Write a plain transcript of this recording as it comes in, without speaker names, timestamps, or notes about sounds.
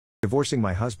Divorcing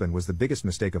my husband was the biggest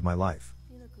mistake of my life.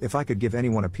 If I could give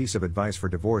anyone a piece of advice for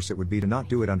divorce, it would be to not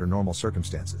do it under normal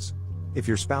circumstances. If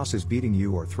your spouse is beating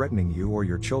you or threatening you or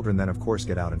your children, then of course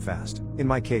get out and fast. In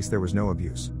my case, there was no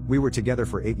abuse. We were together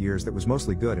for 8 years, that was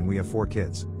mostly good, and we have 4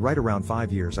 kids. Right around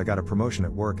 5 years I got a promotion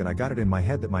at work, and I got it in my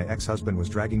head that my ex-husband was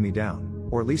dragging me down,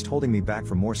 or at least holding me back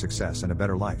from more success and a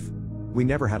better life. We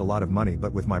never had a lot of money,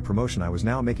 but with my promotion I was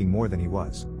now making more than he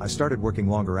was. I started working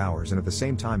longer hours, and at the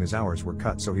same time his hours were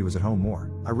cut, so he was at home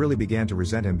more. I really began to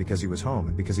resent him because he was home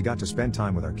and because he got to spend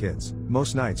time with our kids.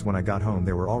 Most nights when I got home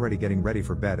they were already getting ready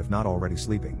for bed, if not already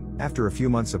sleeping. After a few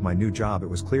months of my new job, it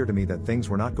was clear to me that things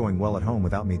were not going well at home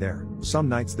without me there. Some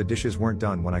nights the dishes weren't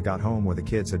done when I got home, or the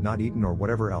kids had not eaten, or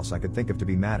whatever else I could think of to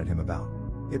be mad at him about.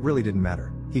 It really didn't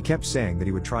matter. He kept saying that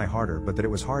he would try harder, but that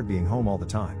it was hard being home all the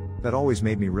time. That always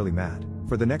made me really mad.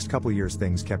 For the next couple years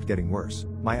things kept getting worse.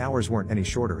 My hours weren't any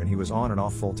shorter, and he was on and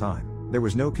off full time. There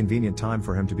was no convenient time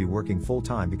for him to be working full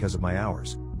time because of my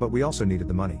hours, but we also needed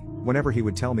the money. Whenever he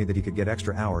would tell me that he could get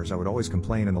extra hours, I would always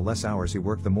complain, and the less hours he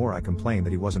worked, the more I complained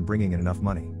that he wasn't bringing in enough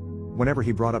money. Whenever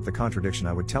he brought up the contradiction,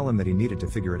 I would tell him that he needed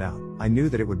to figure it out. I knew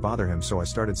that it would bother him, so I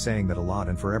started saying that a lot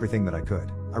and for everything that I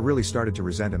could. I really started to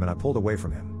resent him, and I pulled away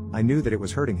from him. I knew that it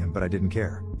was hurting him, but I didn't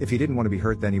care. If he didn't want to be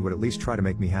hurt, then he would at least try to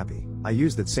make me happy. I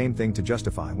used that same thing to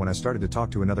justify when I started to talk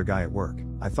to another guy at work.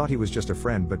 I thought he was just a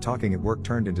friend, but talking at work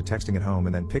turned into texting at home,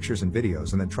 and then pictures and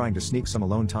videos, and then trying to sneak some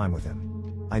alone time with him.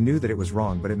 I knew that it was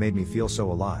wrong, but it made me feel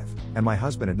so alive. And my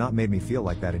husband had not made me feel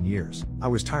like that in years. I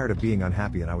was tired of being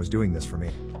unhappy, and I was doing this for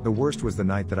me. The worst was the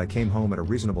night that I came home at a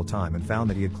reasonable time and found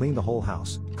that he had cleaned the whole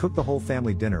house, cooked the whole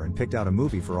family dinner, and picked out a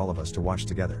movie for all of us to watch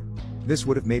together. This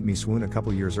would have made me swoon a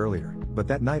couple years earlier, but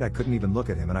that night I couldn't even look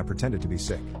at him, and I pretended to be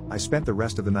sick. I spent the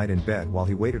rest of the night in bed while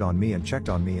he waited on me and checked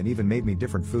on me and even made me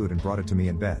different food and brought it to me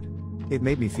in bed. It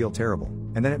made me feel terrible,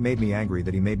 and then it made me angry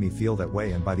that he made me feel that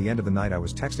way, and by the end of the night I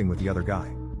was texting with the other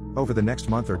guy. Over the next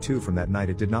month or two from that night,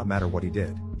 it did not matter what he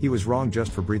did. He was wrong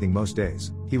just for breathing most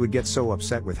days. He would get so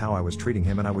upset with how I was treating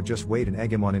him, and I would just wait and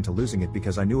egg him on into losing it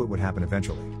because I knew it would happen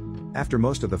eventually. After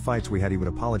most of the fights we had, he would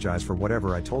apologize for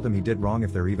whatever I told him he did wrong,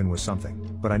 if there even was something.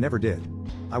 But I never did.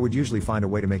 I would usually find a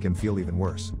way to make him feel even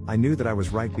worse. I knew that I was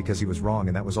right because he was wrong,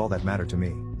 and that was all that mattered to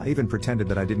me. I even pretended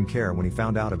that I didn't care when he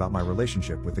found out about my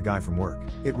relationship with the guy from work.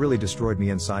 It really destroyed me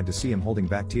inside to see him holding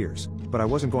back tears, but I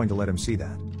wasn't going to let him see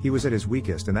that. He was at his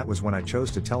weakest, and that was when I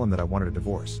chose to tell him that I wanted a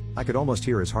divorce. I could almost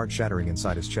hear his heart shattering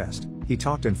inside his chest. He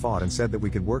talked and fought and said that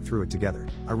we could work through it together.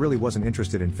 I really wasn't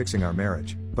interested in fixing our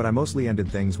marriage, but I mostly ended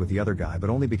things with the other guy, but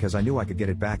only because I knew I could get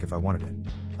it back if I wanted it.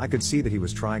 I could see that he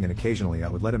was trying, and occasionally I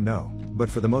would let him know, but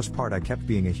for the most part I kept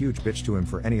being a huge bitch to him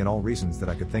for any and all reasons that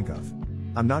I could think of.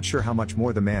 I'm not sure how much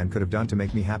more the man could have done to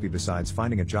make me happy besides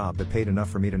finding a job that paid enough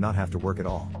for me to not have to work at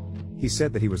all. He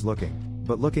said that he was looking,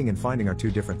 but looking and finding are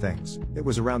two different things. It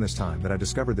was around this time that I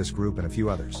discovered this group and a few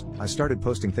others. I started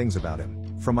posting things about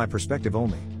him, from my perspective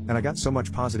only, and I got so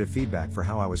much positive feedback for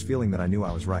how I was feeling that I knew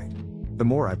I was right. The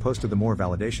more I posted, the more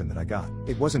validation that I got.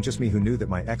 It wasn't just me who knew that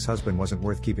my ex-husband wasn't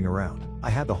worth keeping around. I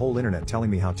had the whole internet telling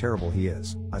me how terrible he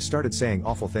is. I started saying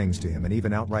awful things to him and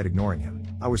even outright ignoring him.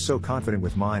 I was so confident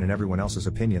with mine and everyone else's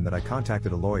opinion that I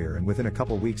contacted a lawyer, and within a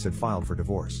couple weeks had filed for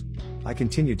divorce. I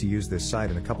continued to use this site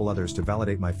and a couple others to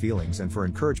validate my feelings and for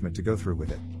encouragement to go through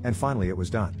with it, and finally it was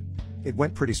done. It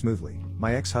went pretty smoothly.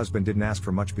 My ex-husband didn't ask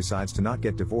for much besides to not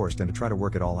get divorced and to try to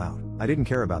work it all out. I didn't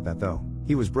care about that though.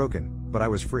 He was broken, but I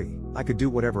was free. I could do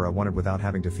whatever I wanted without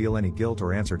having to feel any guilt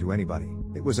or answer to anybody.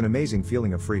 It was an amazing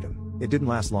feeling of freedom. It didn't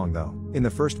last long though. In the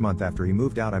first month after he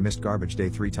moved out, I missed garbage day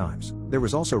 3 times. There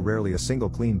was also rarely a single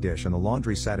clean dish, and the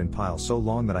laundry sat in piles so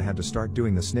long that I had to start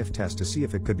doing the sniff test to see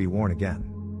if it could be worn again.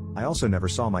 I also never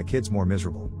saw my kids more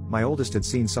miserable. My oldest had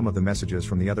seen some of the messages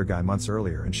from the other guy months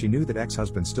earlier, and she knew that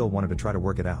ex-husband still wanted to try to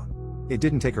work it out. It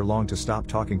didn't take her long to stop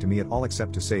talking to me at all,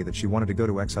 except to say that she wanted to go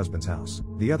to ex-husband's house.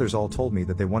 The others all told me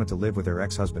that they wanted to live with their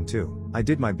ex-husband too. I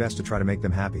did my best to try to make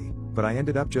them happy, but I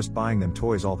ended up just buying them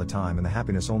toys all the time, and the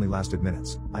happiness only lasted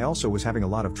minutes. I also was having a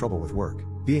lot of trouble with work.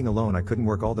 Being alone, I couldn't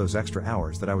work all those extra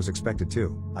hours that I was expected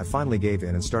to. I finally gave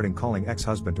in and started calling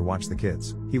ex-husband to watch the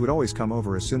kids. He would always come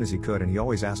over as soon as he could, and he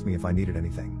always asked me if I needed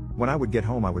anything. When I would get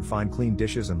home, I would find clean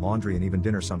dishes and laundry and even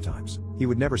dinner sometimes. He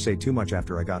would never say too much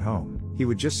after I got home. He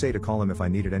would just say to call him if I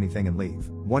needed anything and leave.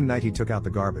 One night he took out the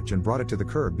garbage and brought it to the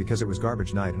curb because it was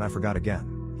garbage night, and I forgot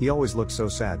again. He always looked so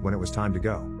sad when it was time to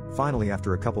go. Finally,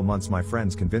 after a couple months, my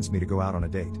friends convinced me to go out on a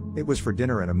date. It was for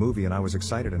dinner and a movie, and I was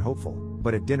excited and hopeful.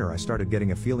 But at dinner I started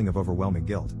getting a feeling of overwhelming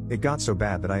guilt. It got so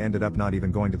bad that I ended up not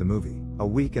even going to the movie. A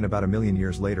week and about 1,000,000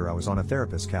 years later, I was on a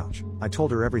therapist's couch. I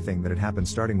told her everything that had happened,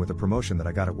 starting with the promotion that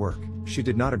I got at work. She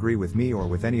did not agree with me or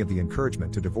with any of the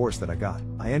encouragement to divorce that I got.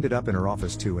 I ended up in her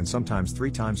office 2 and sometimes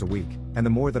 3 times a week, and the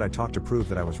more that I talked to prove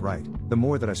that I was right, the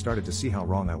more that I started to see how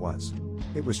wrong I was.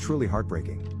 It was truly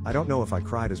heartbreaking. I don't know if I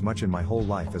cried as much in my whole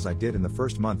life as I did in the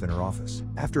first month in her office.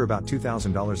 After about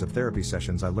 $2,000 of therapy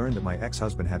sessions, I learned that my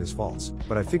ex-husband had his faults,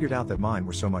 but I figured out that mine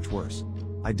were so much worse.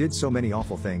 I did so many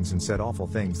awful things and said awful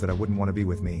things that I wouldn't want to be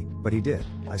with me, but he did.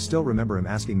 I still remember him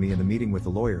asking me in the meeting with the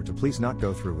lawyer to please not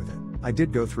go through with it. I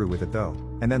did go through with it though,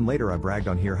 and then later I bragged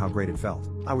on here how great it felt.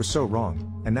 I was so wrong,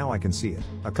 and now I can see it.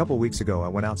 A couple weeks ago I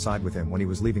went outside with him when he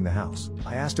was leaving the house.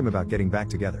 I asked him about getting back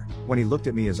together. When he looked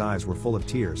at me, his eyes were full of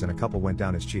tears and a couple went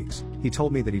down his cheeks. He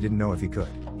told me that he didn't know if he could.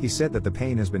 He said that the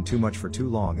pain has been too much for too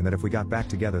long, and that if we got back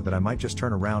together that I might just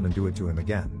turn around and do it to him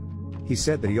again. He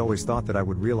said that he always thought that I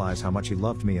would realize how much he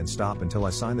loved me and stop until I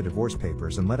signed the divorce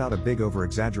papers, and let out a big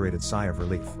over-exaggerated sigh of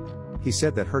relief. He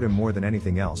said that hurt him more than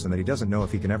anything else, and that he doesn't know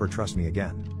if he can ever trust me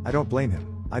again. I don't blame him.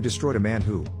 I destroyed a man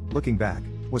who, looking back,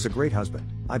 was a great husband.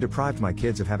 I deprived my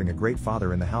kids of having a great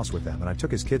father in the house with them, and I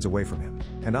took his kids away from him.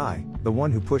 And I, the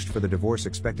one who pushed for the divorce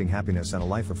expecting happiness and a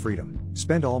life of freedom,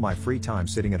 spend all my free time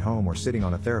sitting at home or sitting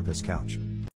on a therapist's couch.